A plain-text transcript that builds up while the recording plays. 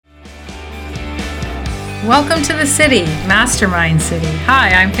Welcome to the city, Mastermind City. Hi,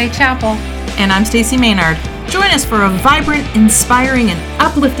 I'm Faye Chappell. And I'm Stacey Maynard. Join us for a vibrant, inspiring, and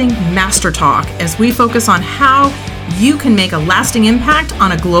uplifting master talk as we focus on how you can make a lasting impact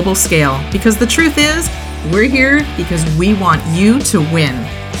on a global scale. Because the truth is, we're here because we want you to win.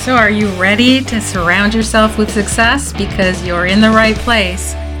 So are you ready to surround yourself with success? Because you're in the right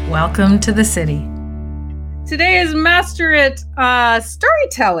place. Welcome to the city. Today is Master It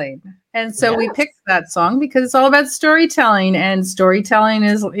Storytelling. And so we picked that song because it's all about storytelling, and storytelling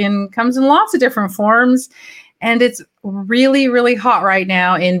comes in lots of different forms, and it's really, really hot right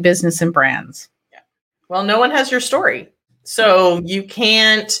now in business and brands. Yeah. Well, no one has your story. So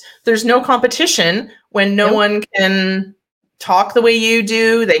there's no competition when no one can talk the way you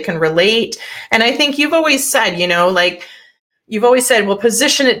do, they can relate. And I think you've always said, well,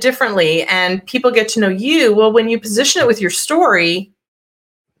 position it differently and people get to know you. Well, when you position it with your story,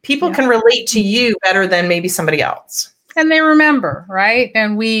 people can relate to you better than maybe somebody else. And they remember, right?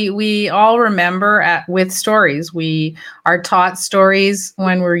 And we all remember with stories. We are taught stories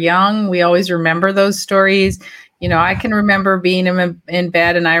when we're young. We always remember those stories. You know, I can remember being in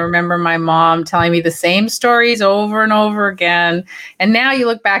bed, and I remember my mom telling me the same stories over and over again. And now you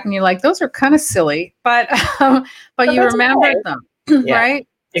look back and you're like, those are kind of silly, but you remembered them, right?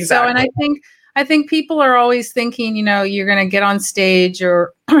 Exactly. So, and I think people are always thinking, you're going to get on stage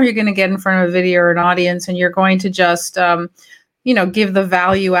or you're going to get in front of a video or an audience and you're going to just, give the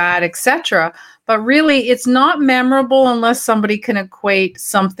value add, etc. But really, it's not memorable unless somebody can equate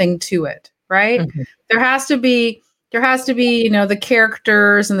something to it, right? Mm-hmm. There has to be, the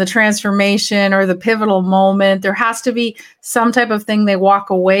characters and the transformation or the pivotal moment. There has to be some type of thing they walk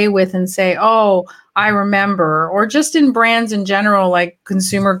away with and say, oh, I remember. Or just in brands in general, like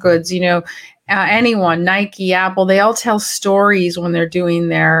consumer goods, anyone, Nike, Apple, they all tell stories when they're doing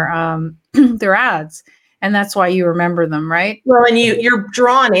their their ads. And that's why you remember them, right? Well, and you're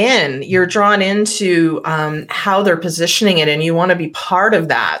drawn into how they're positioning it, and you want to be part of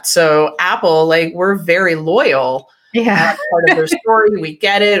that. So Apple, we're very loyal. Yeah. Part of their story. We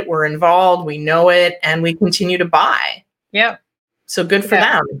get it. We're involved. We know it, and we continue to buy. Yep. So good for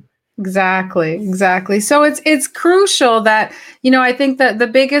them. Exactly. So it's crucial that, I think that the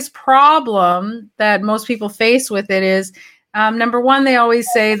biggest problem that most people face with it is, number one, they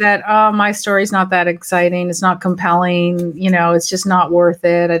always say that, oh, my story's not that exciting. It's not compelling. It's just not worth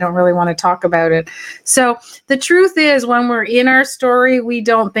it. I don't really want to talk about it. So the truth is, when we're in our story, we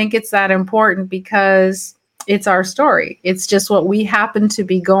don't think it's that important because it's our story. It's just what we happen to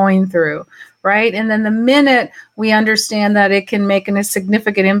be going through. Right. And then the minute we understand that it can make a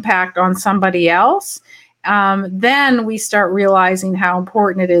significant impact on somebody else, then we start realizing how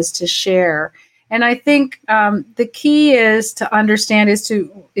important it is to share. And I think the key is to understand is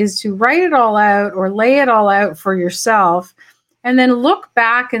to write it all out or lay it all out for yourself, and then look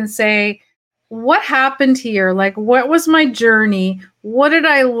back and say, what happened here? What was my journey? What did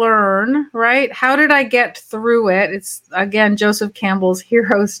I learn? Right? How did I get through it? It's, again, Joseph Campbell's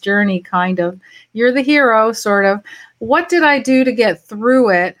hero's journey, kind of. You're the hero, sort of. What did I do to get through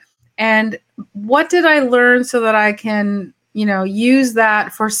it? And what did I learn so that I can, use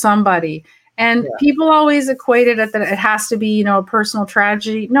that for somebody? And people always equate it that it has to be, a personal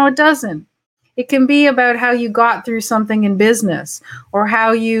tragedy. No, it doesn't. It can be about how you got through something in business, or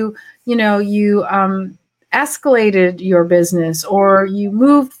how you escalated your business, or you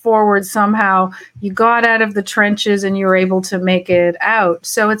moved forward somehow, you got out of the trenches and you were able to make it out.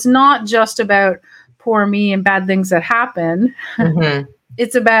 So it's not just about poor me and bad things that happen. Mm-hmm.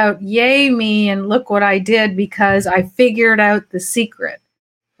 It's about yay me and look what I did because I figured out the secret,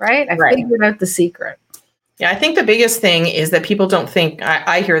 right? I figured out the secret. Yeah, I think the biggest thing is that people don't think,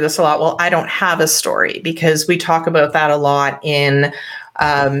 I hear this a lot, well, I don't have a story, because we talk about that a lot in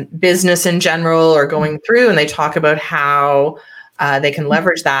business in general or going through, and they talk about how they can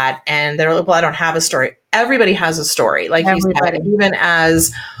leverage that. And they're like, well, I don't have a story. Everybody has a story, like you said, even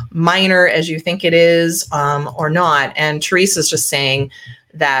as minor as you think it is or not. And Teresa's just saying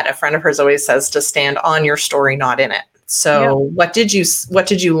that a friend of hers always says to stand on your story, not in it. So what did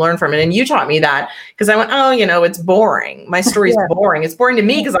you learn from it? And you taught me that, because I went, oh, it's boring. My story's boring. It's boring to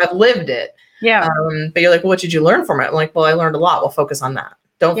me because I've lived it. Yeah. But you're like, well, what did you learn from it? I'm like, well, I learned a lot. We'll focus on that.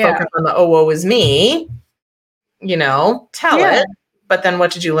 Don't focus on the, oh, woe is me, tell it. But then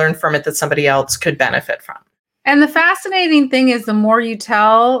what did you learn from it that somebody else could benefit from? And the fascinating thing is, the more you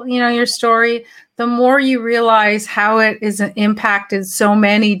tell, your story, the more you realize how it is impacted so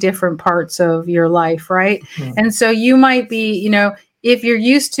many different parts of your life, right? Mm-hmm. And so you might be, if you're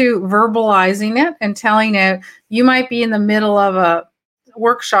used to verbalizing it and telling it, you might be in the middle of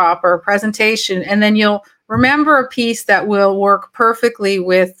workshop or a presentation, and then you'll remember a piece that will work perfectly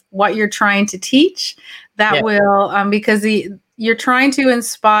with what you're trying to teach. That will, because you're trying to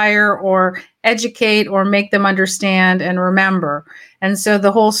inspire or educate or make them understand and remember. And so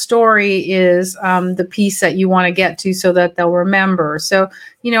the whole story is the piece that you want to get to so that they'll remember. So,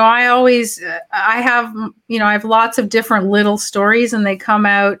 I have lots of different little stories, and they come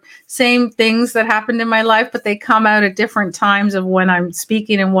out, same things that happened in my life, but they come out at different times of when I'm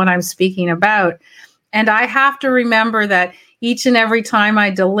speaking and what I'm speaking about. And I have to remember that each and every time I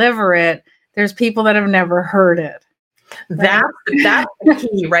deliver it, there's people that have never heard it. That's the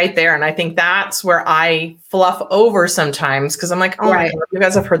key right there. And I think that's where I fluff over sometimes, because I'm like, oh my God, you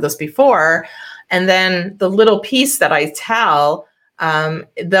guys have heard this before. And then the little piece that I tell,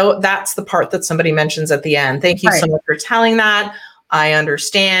 though, that's the part that somebody mentions at the end. Thank you so much for telling that. I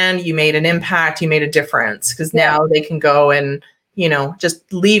understand you made an impact, you made a difference, because now they can go and,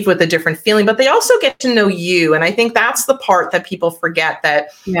 just leave with a different feeling, but they also get to know you. And I think that's the part that people forget, that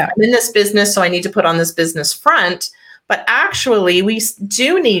I'm in this business, so I need to put on this business front. But actually, we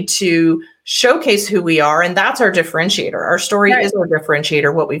do need to showcase who we are. And that's our differentiator. Our story is our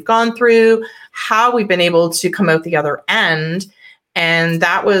differentiator, what we've gone through, how we've been able to come out the other end. And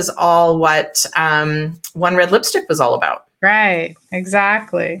that was all what One Red Lipstick was all about. Right.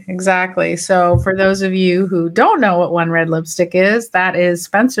 Exactly. So for those of you who don't know what One Red Lipstick is, that is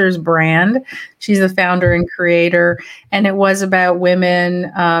Spencer's brand. She's the founder and creator. And it was about women,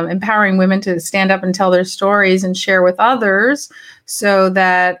 empowering women to stand up and tell their stories and share with others, so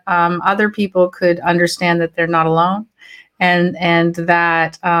that other people could understand that they're not alone. And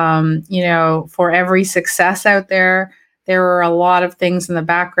that, for every success out there, there were a lot of things in the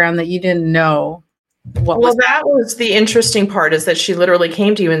background that you didn't know. That was the interesting part, is that she literally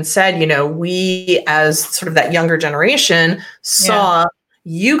came to you and said, we as sort of that younger generation saw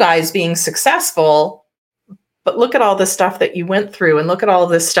you guys being successful, but look at all the stuff that you went through, and look at all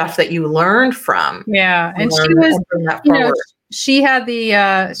this stuff that you learned from. Yeah. And she was, she had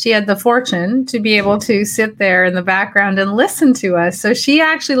the fortune to be able to sit there in the background and listen to us. So she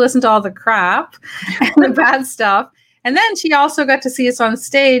actually listened to all the crap and the bad stuff. And then she also got to see us on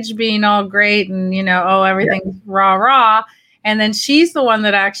stage being all great and, everything's rah. And then she's the one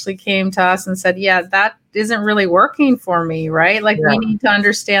that actually came to us and said, that isn't really working for me, right? Like we need to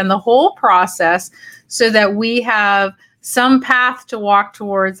understand the whole process so that we have some path to walk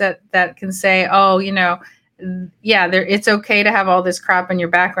towards that can say, it's okay to have all this crap in your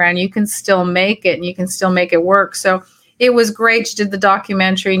background. You can still make it, and you can still make it work. So it was great. You did the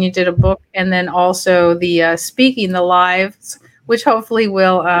documentary and you did a book, and then also the speaking, the lives, which hopefully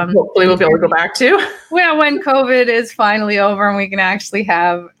we'll be able to go back to. Well, when COVID is finally over and we can actually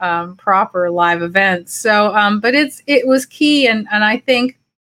have proper live events. So, but it was key, and I think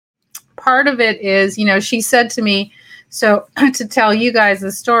part of it is, she said to me, so to tell you guys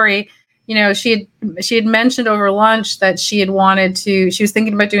the story. She had mentioned over lunch that she was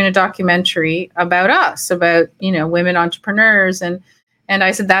thinking about doing a documentary about us, about, women entrepreneurs. And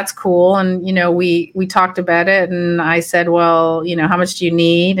I said, that's cool. And, we talked about it, and I said, well, how much do you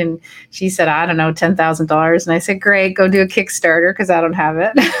need? And she said, I don't know, $10,000. And I said, great, go do a Kickstarter, because I don't have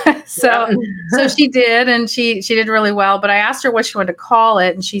it. So she did, and she did really well. But I asked her what she wanted to call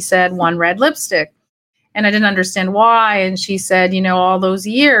it, and she said One Red Lipstick. And I didn't understand why. And she said, all those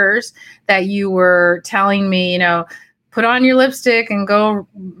years that you were telling me, put on your lipstick and go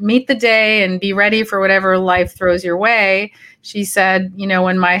meet the day and be ready for whatever life throws your way. She said,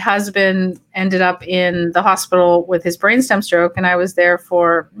 when my husband ended up in the hospital with his brainstem stroke, and I was there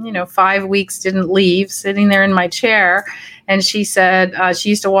for, 5 weeks, didn't leave, sitting there in my chair. And she said, she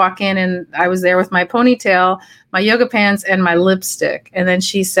used to walk in, and I was there with my ponytail, my yoga pants, and my lipstick. And then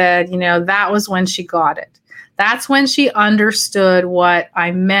she said, that was when she got it. That's when she understood what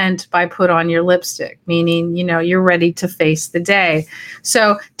I meant by put on your lipstick, meaning, you're ready to face the day.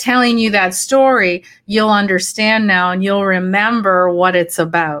 So telling you that story, you'll understand now, and you'll remember what it's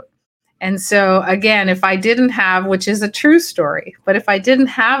about. And so again, if I didn't have, which is a true story, but if I didn't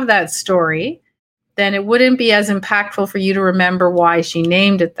have that story, then it wouldn't be as impactful for you to remember why she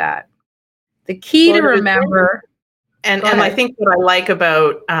named it that. The key to remember... And I think what I like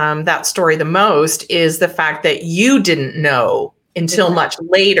about that story the most is the fact that you didn't know until much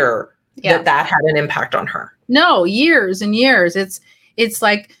later that had an impact on her. No, years and years. It's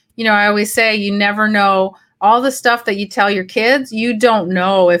like, I always say, you never know all the stuff that you tell your kids. You don't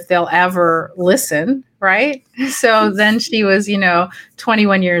know if they'll ever listen, right? So then she was,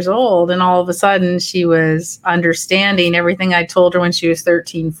 21 years old, and all of a sudden she was understanding everything I told her when she was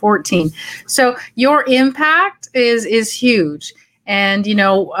 13, 14. So your impact is huge. And,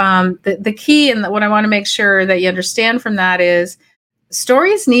 the key and what I want to make sure that you understand from that is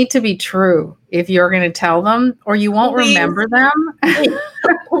stories need to be true if you're going to tell them, or you won't remember them.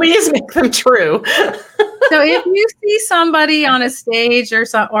 Please make them true. So if you see somebody on a stage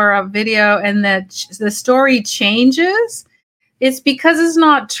or a video and the story changes, it's because it's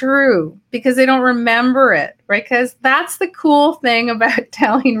not true, because they don't remember it, right? Because that's the cool thing about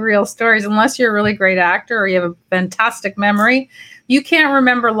telling real stories. Unless you're a really great actor or you have a fantastic memory, you can't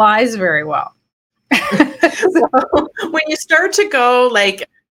remember lies very well. So, when you start to go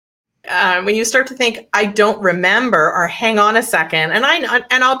when you start to think, I don't remember, or hang on a second, and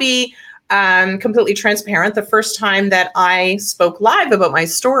I'll be completely transparent. The first time that I spoke live about my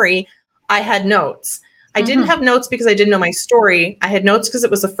story, I had notes. I didn't have notes because I didn't know my story. I had notes because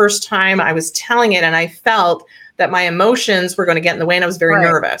it was the first time I was telling it, and I felt that my emotions were going to get in the way, and I was very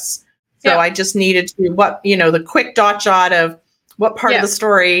nervous. So I just needed to, the quick jot of what part of the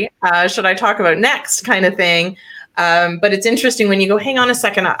story should I talk about next, kind of thing. But it's interesting when you go, hang on a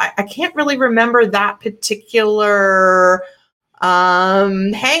second, I can't really remember that particular,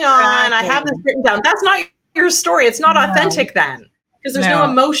 hang on, I have this written down. That's not your story. It's not authentic then, because there's no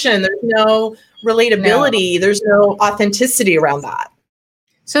emotion, there's no relatability, there's no authenticity around that.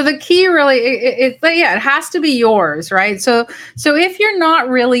 So the key really, it has to be yours, right? So if you're not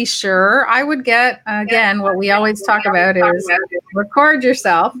really sure, I would get, again, what we always talk about is record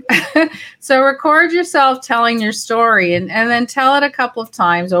yourself. So record yourself telling your story and then tell it a couple of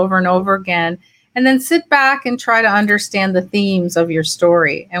times over and over again. And then sit back and try to understand the themes of your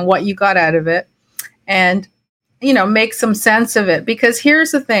story and what you got out of it. And make some sense of it. Because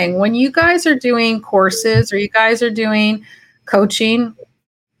here's the thing, when you guys are doing courses or you guys are doing coaching,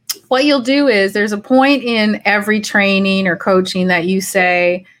 what you'll do is there's a point in every training or coaching that you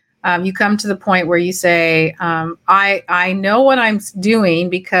say, you come to the point where you say, I know what I'm doing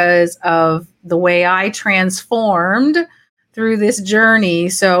because of the way I transformed through this journey.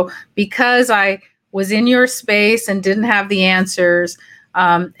 So because I was in your space and didn't have the answers,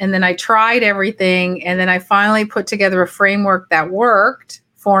 and then I tried everything, and then I finally put together a framework that worked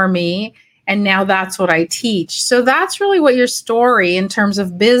for me. And now that's what I teach. So that's really what your story in terms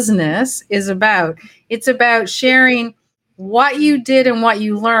of business is about. It's about sharing what you did and what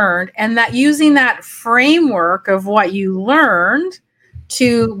you learned, and that using that framework of what you learned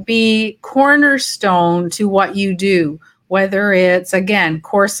to be cornerstone to what you do, whether it's, again,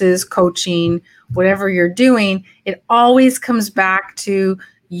 courses, coaching, whatever you're doing. It always comes back to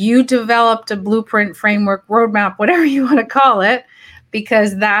you developed a blueprint, framework, roadmap, whatever you want to call it,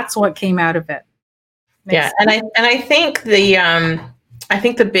 because that's what came out of it. And I think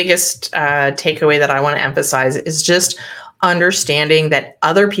the biggest takeaway that I want to emphasize is just understanding that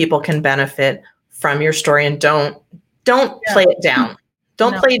other people can benefit from your story, and don't play it down.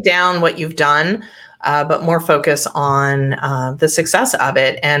 Don't play down what you've done, but more focus on the success of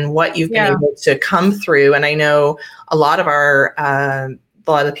it and what you've been able to come through. And I know a lot of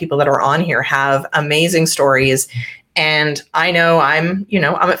the people that are on here have amazing stories. And I know I'm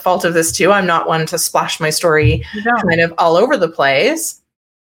at fault of this too. I'm not one to splash my story kind of all over the place,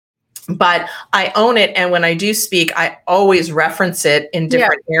 but I own it. And when I do speak, I always reference it in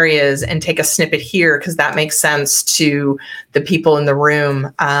different areas and take a snippet here, because that makes sense to the people in the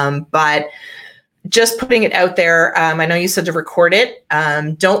room. But just putting it out there. I know you said to record it.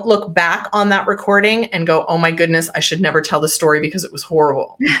 Don't look back on that recording and go, oh my goodness, I should never tell the story because it was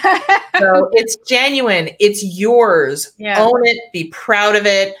horrible. So it's genuine. It's yours. Own it. Be proud of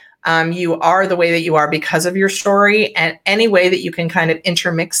it. You are the way that you are because of your story, and any way that you can kind of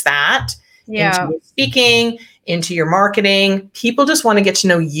intermix that into your speaking, into your marketing. People just want to get to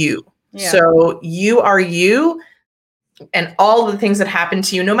know you. So you are you, and all the things that happen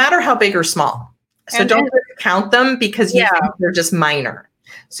to you, no matter how big or small. So don't count them because you think they're just minor.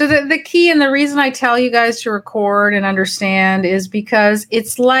 So the key, and the reason I tell you guys to record and understand, is because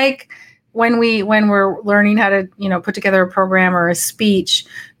it's like when we're learning how to, put together a program or a speech,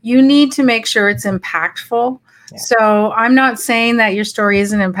 you need to make sure it's impactful. So I'm not saying that your story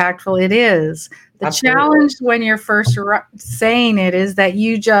isn't impactful. It is. The challenge when you're first saying it is that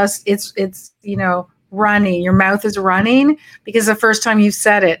you just, it's running, your mouth is running because the first time you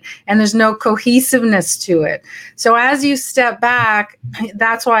said it, and there's no cohesiveness to it. So as you step back,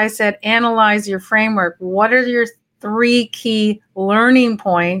 that's why I said analyze your framework. What are your 3 key learning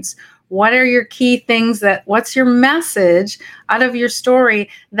points? What are your key things what's your message out of your story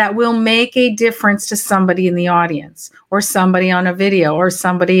that will make a difference to somebody in the audience, or somebody on a video, or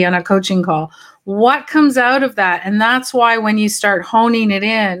somebody on a coaching call? What comes out of that? And that's why when you start honing it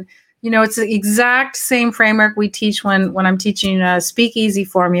in It's the exact same framework we teach when I'm teaching a speakeasy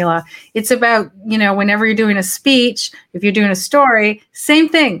formula. It's about, whenever you're doing a speech, if you're doing a story, same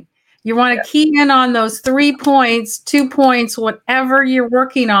thing. You want to key in on those 3 points, 2 points, whatever you're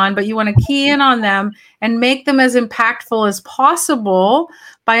working on, but you want to key in on them and make them as impactful as possible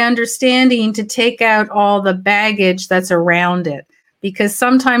by understanding to take out all the baggage that's around it. Because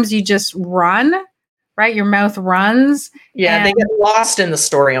sometimes you just run, right? Your mouth runs. Yeah, they get lost in the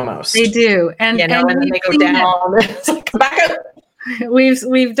story almost. They do. And then they go down. It's like, come back up.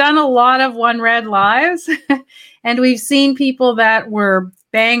 We've done a lot of One Red Lives, and we've seen people that were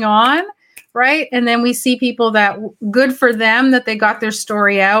bang on, right? And then we see people that good for them that they got their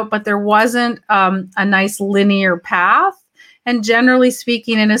story out, but there wasn't a nice linear path. And generally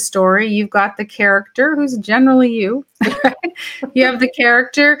speaking, in a story, you've got the character who's generally you. Right? You have the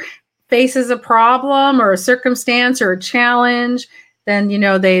character faces a problem or a circumstance or a challenge. Then,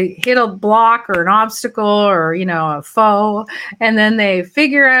 they hit a block or an obstacle or, a foe, and then they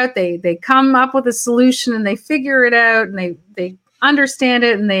figure out, they come up with a solution and they figure it out and they understand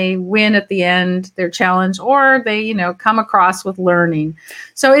it and they win at the end their challenge, or they, come across with learning.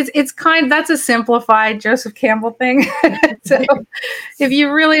 So it's that's a simplified Joseph Campbell thing. So if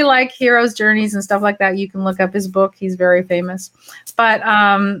you really like heroes' journeys and stuff like that, you can look up his book. He's very famous. But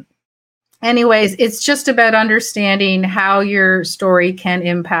anyways, it's just about understanding how your story can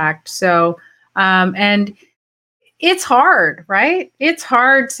impact. So, and it's hard, right? It's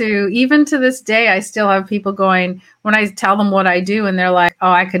hard to, even to this day, I still have people going, when I tell them what I do, and they're like, oh,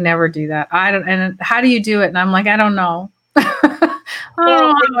 I could never do that. And how do you do it? And I'm like, I don't know. I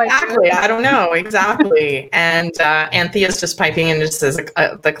don't know. Exactly. And Anthea's just piping in just as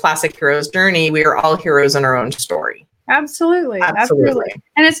the classic hero's journey. We are all heroes in our own story. Absolutely.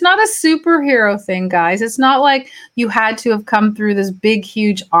 And it's not a superhero thing, guys. It's not like you had to have come through this big,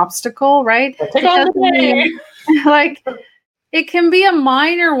 huge obstacle, right? Like, it can be a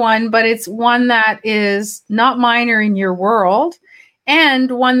minor one, but it's one that is not minor in your world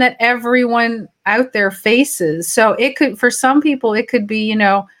and one that everyone out there faces. So it could, for some people, it could be,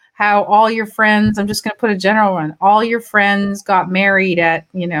 how all your friends, I'm just going to put a general one, all your friends got married at,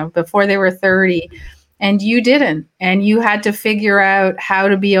 before they were 30. And you didn't. And you had to figure out how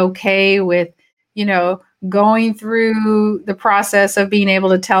to be okay with, going through the process of being able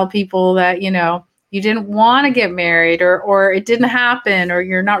to tell people that, you didn't want to get married or it didn't happen or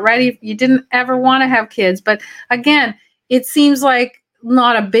you're not ready. You didn't ever want to have kids. But again, it seems like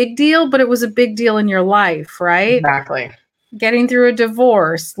not a big deal, but it was a big deal in your life, right? Exactly. Getting through a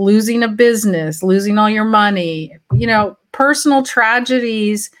divorce, losing a business, losing all your money, personal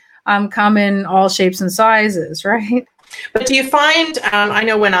tragedies come in all shapes and sizes, right? But do you find, I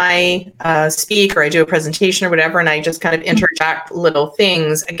know when I speak or I do a presentation or whatever, and I just kind of interject little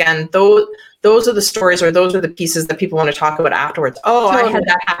things, again, those are the stories or those are the pieces that people want to talk about afterwards. Oh, I had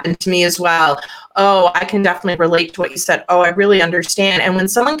that happen to me as well. Oh, I can definitely relate to what you said. Oh, I really understand. And when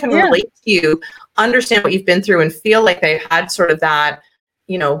someone can relate to you, understand what you've been through and feel like they've had sort of that,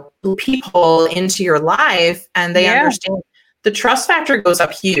 peephole into your life and they understand, the trust factor goes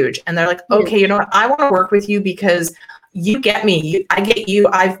up huge. And they're like, okay, you know what? I want to work with you because you get me. I get you.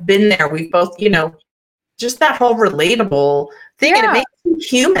 I've been there. We've both, just that whole relatable thing. And it makes you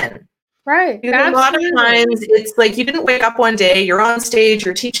human. Right. A lot of times it's like you didn't wake up one day, you're on stage,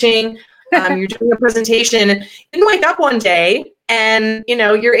 you're teaching, you're doing a presentation. You didn't wake up one day and,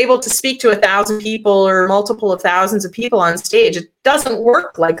 you're able to speak to 1,000 people or multiple of thousands of people on stage. It doesn't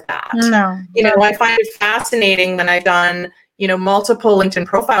work like that. No. I find it fascinating when I've done, multiple LinkedIn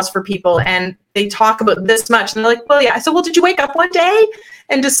profiles for people and they talk about this much and they're like, well, yeah. I said, well, did you wake up one day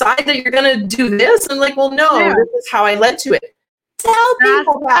and decide that you're going to do this? And I'm like, well, no, this is how I led to it. Tell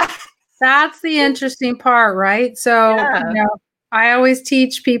people that. That's the interesting part, right? So, I always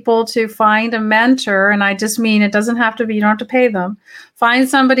teach people to find a mentor, and I just mean it doesn't have to be, you don't have to pay them. Find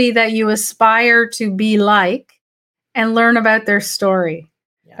somebody that you aspire to be like and learn about their story,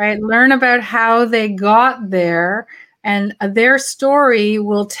 right? Learn about how they got there, and their story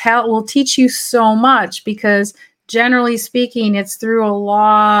will teach you so much because generally speaking, it's through a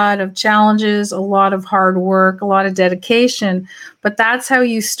lot of challenges, a lot of hard work, a lot of dedication, but that's how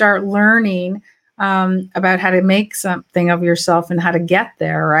you start learning about how to make something of yourself and how to get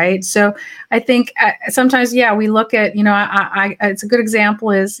there, right? So I think sometimes, we look at, it's a good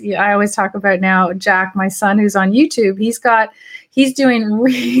example is, I always talk about now, Jack, my son, who's on YouTube, he's doing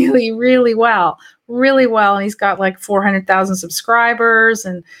really, really well. And he's got like 400,000 subscribers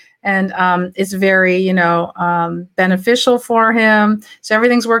and it's very, beneficial for him. So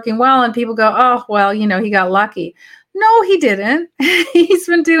everything's working well and people go, oh, well, he got lucky. No, he didn't. He's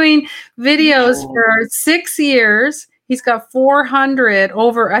been doing videos for 6 years. He's got 400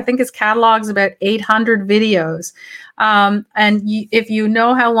 over, I think his catalog's about 800 videos. And if you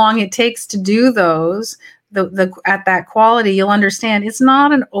know how long it takes to do those, the at that quality, you'll understand it's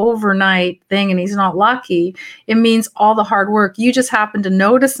not an overnight thing, and he's not lucky. It means all the hard work. You just happen to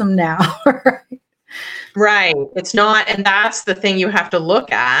notice him now. Right? Right. It's not, and that's the thing you have to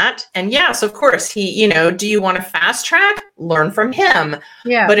look at. And yes, of course, he, do you want to fast track? Learn from him.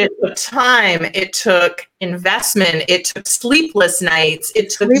 Yeah. But it took time, it took investment, it took sleepless nights, it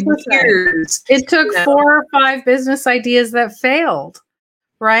took years. It took 4 or 5 business ideas that failed.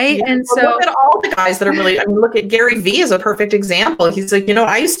 Right. Yeah, and so look at all the guys that are really, look at Gary Vee as a perfect example. He's like,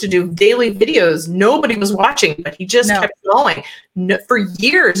 I used to do daily videos. Nobody was watching, but he just kept going. For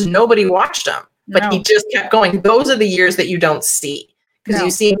years, nobody watched him, but he just kept going. Those are the years that you don't see, because you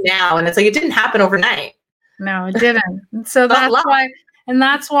see him now, and it's like, it didn't happen overnight. No, it didn't. So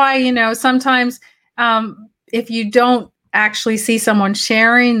that's why, sometimes if you don't actually see someone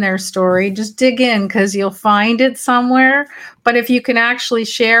sharing their story, just dig in, because you'll find it somewhere. But if you can actually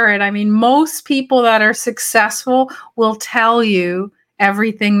share it, most people that are successful will tell you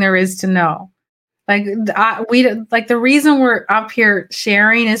everything there is to know. The reason we're up here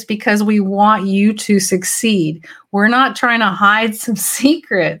sharing is because we want you to succeed. We're not trying to hide some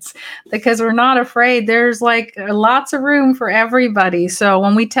secrets, because we're not afraid. There's lots of room for everybody. So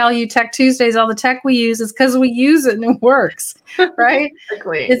when we tell you Tech Tuesdays, all the tech we use is because we use it and it works, right?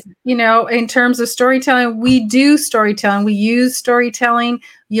 Exactly. It's, in terms of storytelling, we do storytelling. We use storytelling.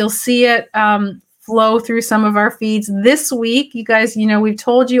 You'll see it flow through some of our feeds this week. You guys, we've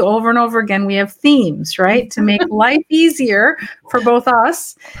told you over and over again, we have themes, right? To make life easier for both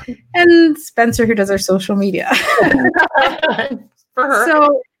us and Spencer, who does our social media. For her.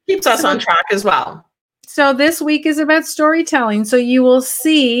 So keeps us on track as well. So this week is about storytelling. So you will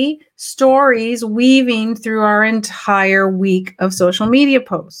see stories weaving through our entire week of social media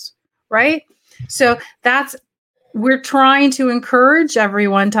posts, right? So we're trying to encourage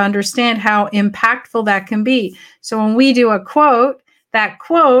everyone to understand how impactful that can be. So when we do a quote, that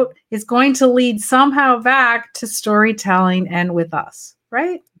quote is going to lead somehow back to storytelling and with us,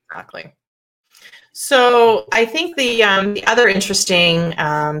 right? Exactly. So I think the other interesting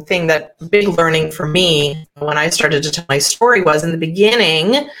thing, that big learning for me when I started to tell my story, was in the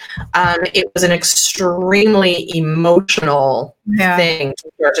beginning, it was an extremely emotional thing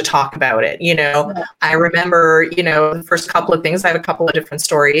to start to talk about it. I remember, the first couple of things, I have a couple of different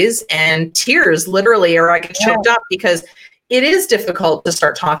stories, and tears literally, or I get choked up, because it is difficult to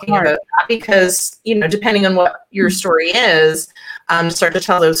start talking about that, because, depending on what your story is, start to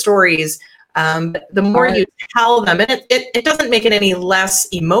tell those stories. The more you tell them, and it doesn't make it any less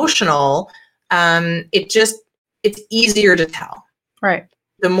emotional. It's easier to tell. Right.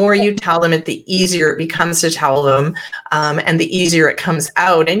 The more you tell them it, the easier it becomes to tell them, and the easier it comes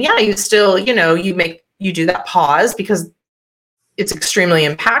out. And you still, you do that pause, because it's extremely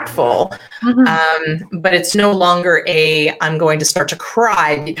impactful. Mm-hmm. But it's no longer I'm going to start to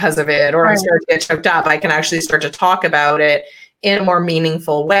cry because of it, or I'm starting to get choked up. I can actually start to talk about it in a more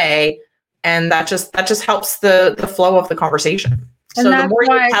meaningful way. And that just helps the flow of the conversation. And so the more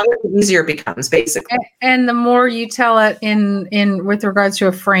you tell it, the easier it becomes, basically. And the more you tell it in with regards to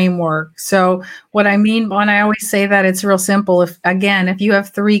a framework. So what I mean when I always say that, it's real simple. If you have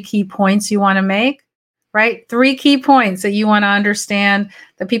 3 key points you want to make, right? 3 key points that you want to understand,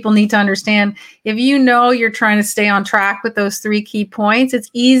 that people need to understand. If you're trying to stay on track with those 3 key points,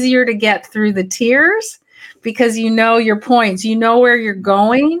 it's easier to get through the tears, because your points, where you're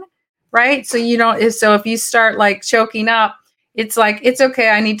going. Right. So if you start choking up, it's it's okay.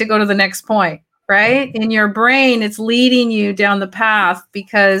 I need to go to the next point. Right. In your brain, it's leading you down the path,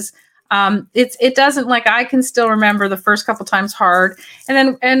 because it doesn't, I can still remember the first couple times hard.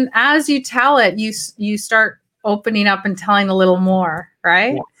 And as you tell it, you start opening up and telling a little more.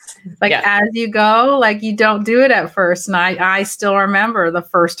 Right. Yes. As you go, you don't do it at first. And I still remember the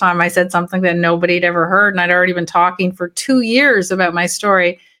first time I said something that nobody had ever heard. And I'd already been talking for 2 years about my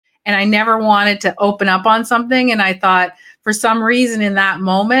story. And I never wanted to open up on something. And I thought, for some reason in that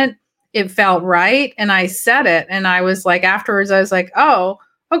moment, it felt right. And I said it. And I was afterwards, I was oh,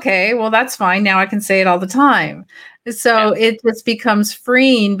 okay, well, that's fine. Now I can say it all the time. So it just becomes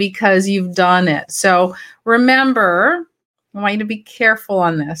freeing, because you've done it. So remember, I want you to be careful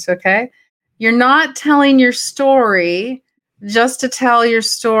on this, okay? You're not telling your story just to tell your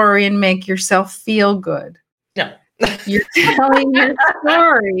story and make yourself feel good. No. You're telling your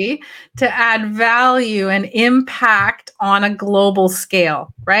story to add value and impact on a global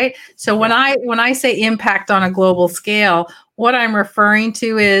scale, right? So when I say impact on a global scale, what I'm referring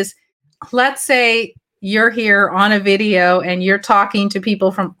to is, let's say you're here on a video and you're talking to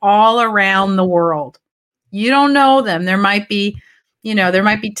people from all around the world. You don't know them. There might be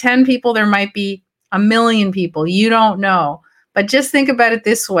 10 people, there might be a million people. You don't know. But just think about it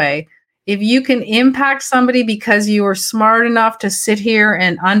this way. If you can impact somebody because you are smart enough to sit here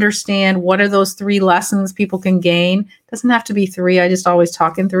and understand what are those 3 lessons people can gain, doesn't have to be 3. I just always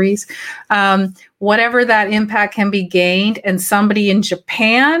talk in 3s. Whatever that impact can be gained, and somebody in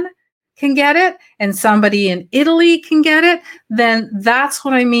Japan can get it and somebody in Italy can get it, then that's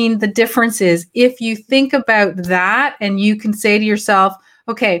what I mean. The difference is, if you think about that and you can say to yourself,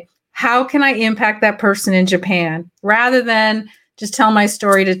 okay, how can I impact that person in Japan, rather than just tell my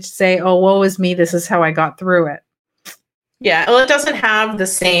story to say, oh, woe is me, this is how I got through it. Yeah, well, it doesn't have the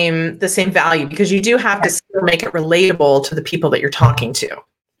same value, because you do have to still make it relatable to the people that you're talking to.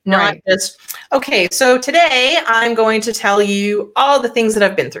 Not just, okay, so today I'm going to tell you all the things that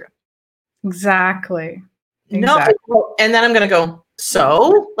I've been through. Exactly. No, and then I'm going to go,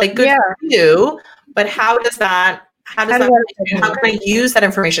 so, like, good for you, but how can I use that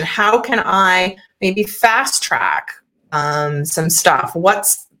information? How can I maybe fast track some stuff?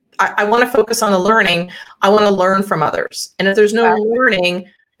 I want to focus on the learning. I want to learn from others. And if there's no learning,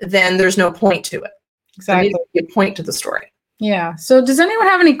 then there's no point to it. Exactly. There needs to be a point to the story. Yeah. So does anyone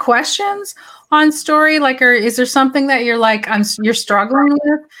have any questions on story? Like, or is there something that you're like, you're struggling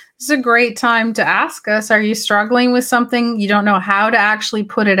with? This is a great time to ask us. Are you struggling with something? You don't know how to actually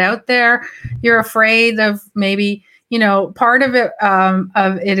put it out there. You're afraid of maybe, part of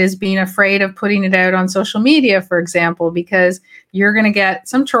it is being afraid of putting it out on social media, for example, because you're going to get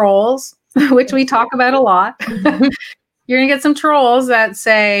some trolls, which we talk about a lot. You're going to get some trolls that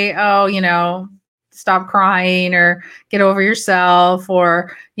say, oh, stop crying, or get over yourself,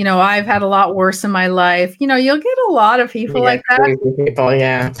 or, I've had a lot worse in my life. You'll get a lot of people like that. People,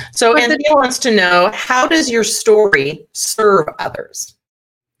 yeah. So Anthea wants to know, how does your story serve others?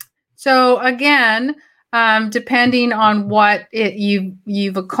 So again, depending on what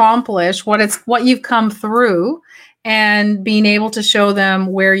you've accomplished, what you've come through, and being able to show them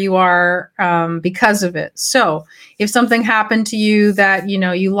where you are because of it. So if something happened to you that,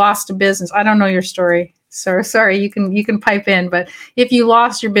 you lost a business, I don't know your story. So sorry, you can pipe in, but if you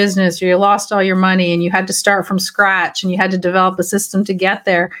lost your business, or you lost all your money and you had to start from scratch and you had to develop a system to get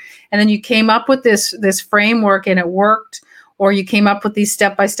there, and then you came up with this framework and it worked, or you came up with these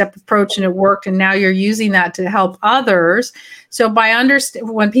step-by-step approach and it worked, and now you're using that to help others. So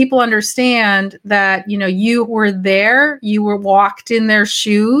when people understand that, you were there, you were walked in their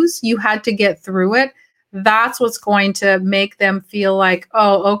shoes, you had to get through it, that's what's going to make them feel like,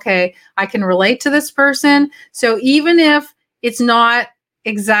 oh, okay, I can relate to this person. So even if it's not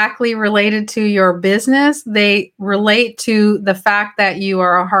exactly related to your business, they relate to the fact that you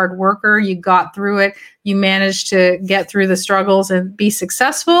are a hard worker, you got through it, you managed to get through the struggles and be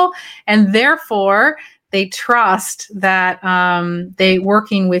successful, and therefore they trust that they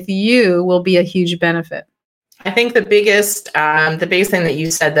working with you will be a huge benefit. I think the biggest thing that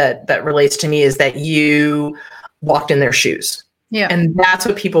you said that relates to me is that you walked in their shoes. Yeah. And that's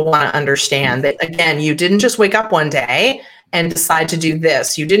what people want to understand, that, again, you didn't just wake up one day and decide to do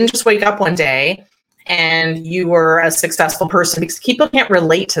this. You didn't just wake up one day and you were a successful person, because people can't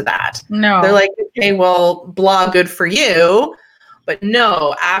relate to that. No. They're like, okay, well, blah, good for you. But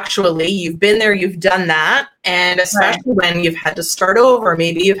no, actually, you've been there, you've done that. And especially when you've had to start over,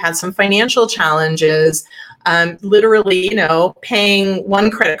 maybe you've had some financial challenges, literally, paying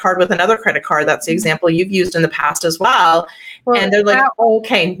one credit card with another credit card. That's the example you've used in the past as well. And they're like,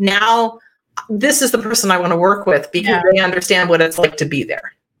 okay, now this is the person I want to work with, because they understand what it's like to be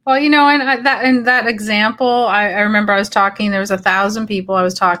there. Well, in that example, I remember I was talking, there was 1,000 people I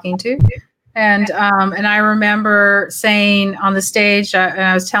was talking to. And I remember saying on the stage, and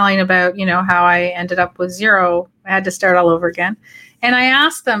I was telling about, how I ended up with 0. I had to start all over again. And I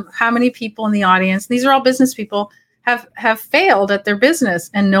asked them how many people in the audience, these are all business people, have failed at their business,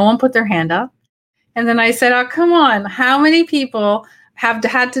 and no one put their hand up. And then I said, oh, come on, how many people have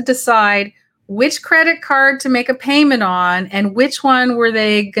had to decide which credit card to make a payment on, and which one were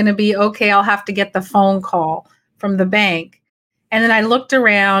they going to be, okay, I'll have to get the phone call from the bank. And then I looked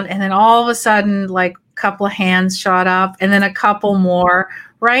around, and then all of a sudden, like, a couple of hands shot up, and then a couple more,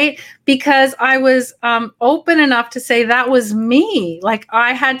 right? Because I was open enough to say that was me. Like,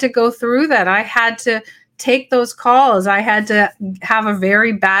 I had to go through that. I had to take those calls. I had to have a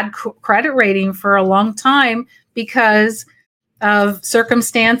very bad credit rating for a long time because of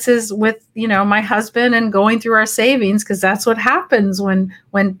circumstances with, my husband and going through our savings, because that's what happens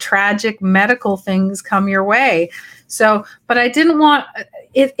when tragic medical things come your way. So, but I didn't want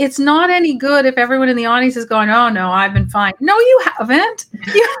it's not any good if everyone in the audience is going, oh no, I've been fine. No, you haven't.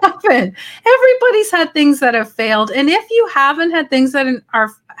 You haven't. Everybody's had things that have failed. And if you haven't had things that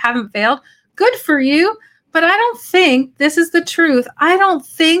haven't failed, good for you. But I don't think, this is the truth, I don't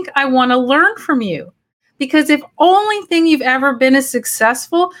think I want to learn from you. Because if only thing you've ever been is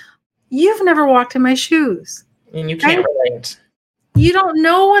successful, you've never walked in my shoes. And you can't relate. You don't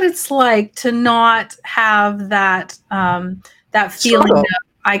know what it's like to not have that that feeling that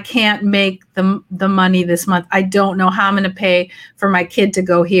I can't make the money this month. I don't know how I'm going to pay for my kid to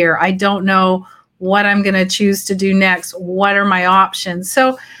go here. I don't know what I'm going to choose to do next. What are my options?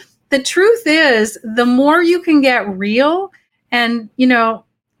 So the truth is, the more you can get real and,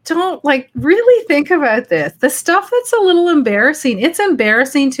 don't really think about this. The stuff that's a little embarrassing. It's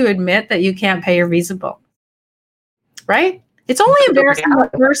embarrassing to admit that you can't pay your Visa bill, right? It's only embarrassing the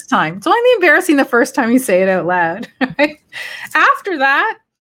first time. It's only embarrassing the first time you say it out loud, right? After that,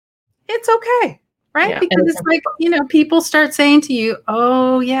 it's okay, right? Yeah, because it's like, people start saying to you,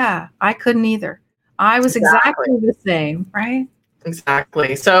 oh yeah, I couldn't either. I was exactly the same, right?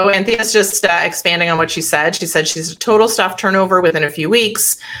 Exactly. So Anthea's just expanding on what she said. She said she's a total staff turnover within a few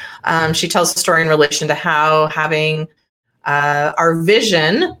weeks. She tells the story in relation to how having our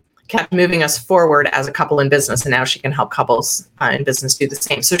vision kept moving us forward as a couple in business, and now she can help couples in business do the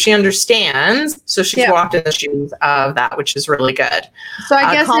same. So she understands. So she's walked in the shoes of that, which is really good. So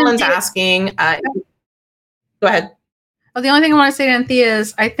I guess Colin's asking. Go ahead. Well, the only thing I want to say to Anthea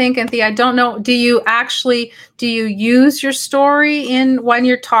is, I think, Anthea, I don't know, do you use your story when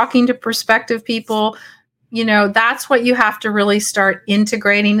you're talking to prospective people? That's what you have to really start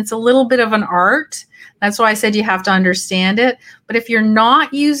integrating. It's a little bit of an art. That's why I said you have to understand it. But if you're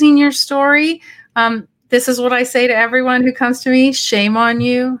not using your story, this is what I say to everyone who comes to me, shame on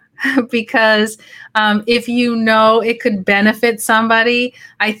you. Because if it could benefit somebody,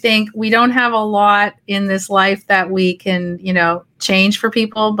 I think we don't have a lot in this life that we can, change for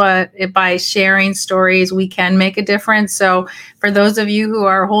people, but by sharing stories, we can make a difference. So for those of you who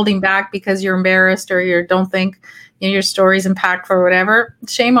are holding back because you're embarrassed or you don't think your story's impactful or whatever,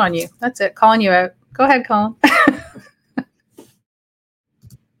 shame on you. That's it. Calling you out. Go ahead, Colin.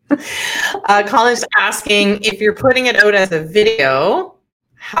 Colin's asking, if you're putting it out as a video,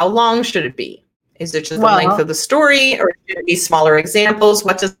 how long should it be? Is it just the length of the story, or should it be smaller examples?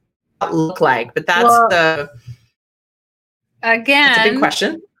 What does that look like? But that's that's a big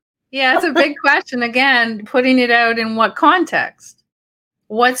question. Yeah, it's a big question. Again, putting it out in what context?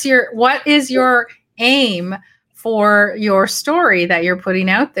 What is your aim for your story that you're putting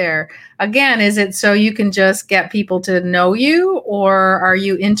out there? Again, is it so you can just get people to know you, or are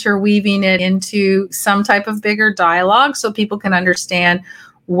you interweaving it into some type of bigger dialogue so people can understand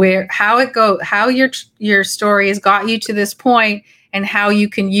how your story has got you to this point and how you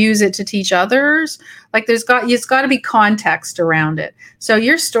can use it to teach others? Like it's got to be context around it. So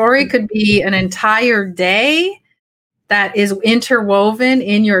your story could be an entire day that is interwoven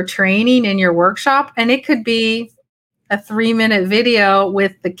in your training, in your workshop, and it could be a 3-minute video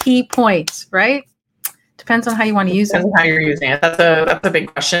with the key points, right? Depends on how you want to use it. Depends on how you're using it. That's a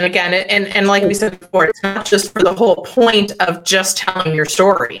big question. Again, and like we said before, it's not just for the whole point of just telling your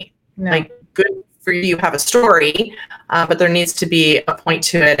story. No. Like, good for you have a story, but there needs to be a point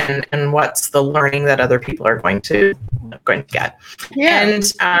to it, and what's the learning that other people are going to get. Yeah.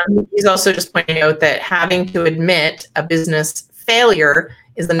 And he's also just pointing out that having to admit a business failure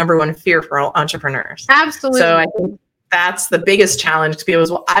is the number one fear for all entrepreneurs. Absolutely. So I think that's the biggest challenge to people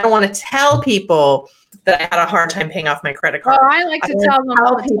is, well, I don't want to tell people that I had a hard time paying off my credit card. Well, I like to tell them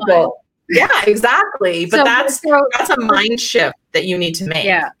all the time. Yeah, exactly. But that's a mind shift that you need to make.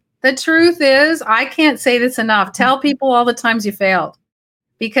 Yeah. The truth is, I can't say this enough. Tell people all the times you failed,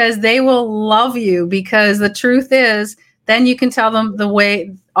 because they will love you. Because the truth is, then you can tell them the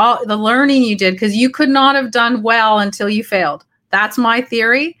learning you did, because you could not have done well until you failed. That's my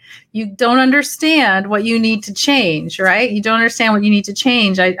theory. You don't understand what you need to change, right? You don't understand what you need to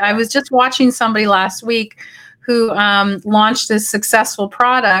change. I was just watching somebody last week who launched this successful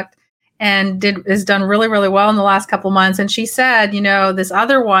product and has done really, really well in the last couple of months. And she said, this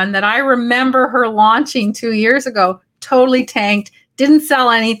other one that I remember her launching 2 years ago, totally tanked, didn't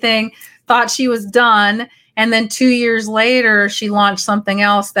sell anything, thought she was done. And then 2 years later, she launched something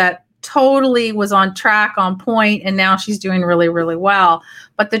else that totally was on track, on point, and now she's doing really, really well.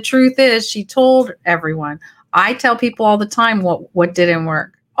 But the truth is, she told everyone, I tell people all the time what didn't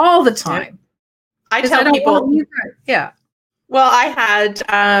work, all the time. I tell people, yeah. Well, I had,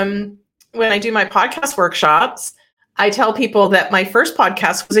 when I do my podcast workshops, I tell people that my first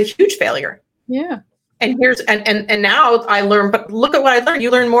podcast was a huge failure. Yeah. And now I learn, but look at what I learned.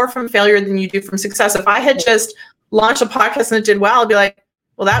 You learn more from failure than you do from success. If I had just launched a podcast and it did well, I'd be like,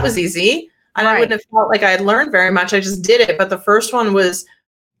 well, that was easy. And I wouldn't have felt like I had learned very much. I just did it. But the first one was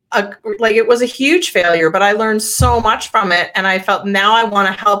it was a huge failure, but I learned so much from it. And I felt now I want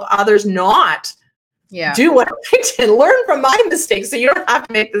to help others not do what I did, learn from my mistakes. So you don't have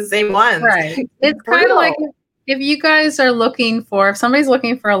to make the same ones. Right. It's kind of like, if you guys are looking for, if somebody's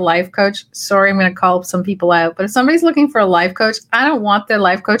looking for a life coach, sorry, I'm going to call some people out, but if somebody's looking for a life coach, I don't want their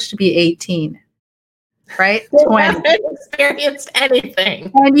life coach to be 18, right? 20. Haven't experienced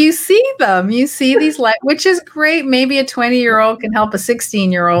anything. And you see these which is great. Maybe a 20-year-old can help a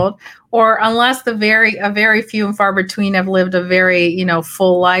 16-year-old, or unless a very few and far between have lived a very,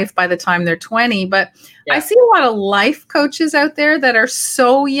 full life by the time they're 20. But I see a lot of life coaches out there that are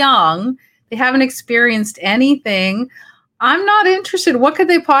so young. They haven't experienced anything. I'm not interested. What could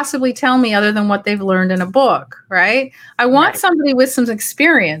they possibly tell me other than what they've learned in a book, right? I want somebody with some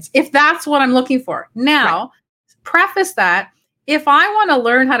experience, if that's what I'm looking for. Now, preface that, if I want to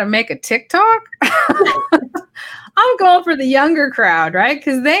learn how to make a TikTok, I'm going for the younger crowd, right?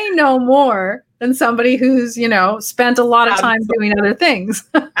 Because they know more than somebody who's, spent a lot of time doing other things.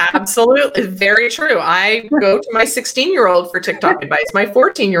 Absolutely. Very true. I go to my 16-year-old for TikTok advice. My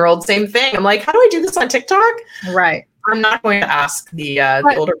 14-year-old, same thing. I'm like, how do I do this on TikTok? Right. I'm not going to ask the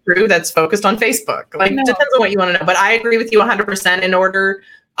older crew that's focused on Facebook. Depends on what you want to know. But I agree with you 100%. In order,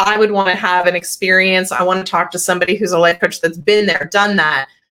 I would want to have an experience. I want to talk to somebody who's a life coach that's been there, done that.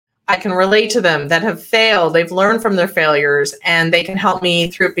 I can relate to them, that have failed. They've learned from their failures, and they can help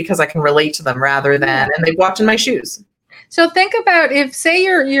me through it because I can relate to them rather than, and they've walked in my shoes. So think about, if, say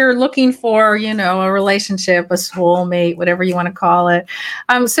you're looking for, a relationship, a soulmate, whatever you want to call it.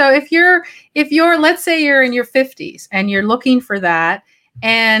 So if you're, let's say you're in your 50s and you're looking for that,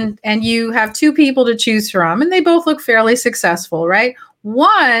 and you have two people to choose from, and they both look fairly successful, right?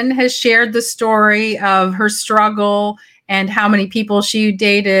 One has shared the story of her struggle and how many people she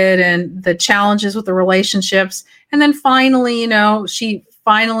dated and the challenges with the relationships. And then finally, she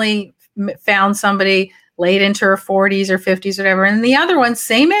finally found somebody late into her 40s or 50s, or whatever. And the other one,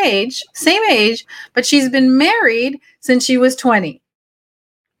 same age, but she's been married since she was 20.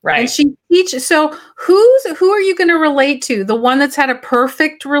 Right. And she teaches. So who are you going to relate to? The one that's had a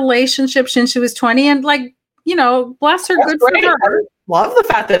perfect relationship since she was 20 and bless her, that's good great. for her. Love the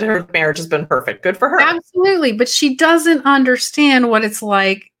fact that her marriage has been perfect. Good for her. Absolutely. But she doesn't understand what it's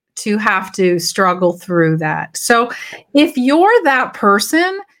like to have to struggle through that. So if you're that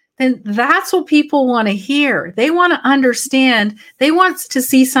person, then that's what people want to hear. They want to understand. They want to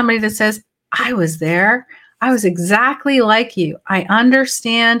see somebody that says, I was there. I was exactly like you. I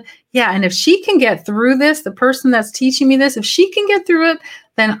understand. Yeah. And if she can get through this, the person that's teaching me this, if she can get through it,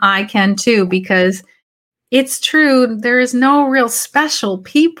 then I can too, because it's true. There is no real special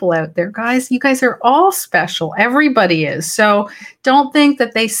people out there, guys. You guys are all special. Everybody is. So don't think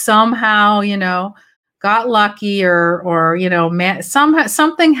that they somehow, got lucky or somehow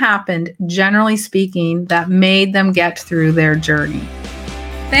something happened, generally speaking, that made them get through their journey.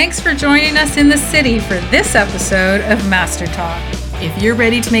 Thanks for joining us in the city for this episode of Master Talk. If you're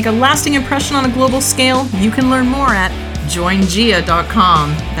ready to make a lasting impression on a global scale, you can learn more at joingia.com.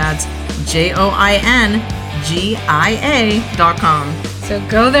 That's JOINGIA.com. So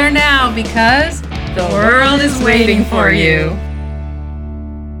go there now, because the world is waiting for you.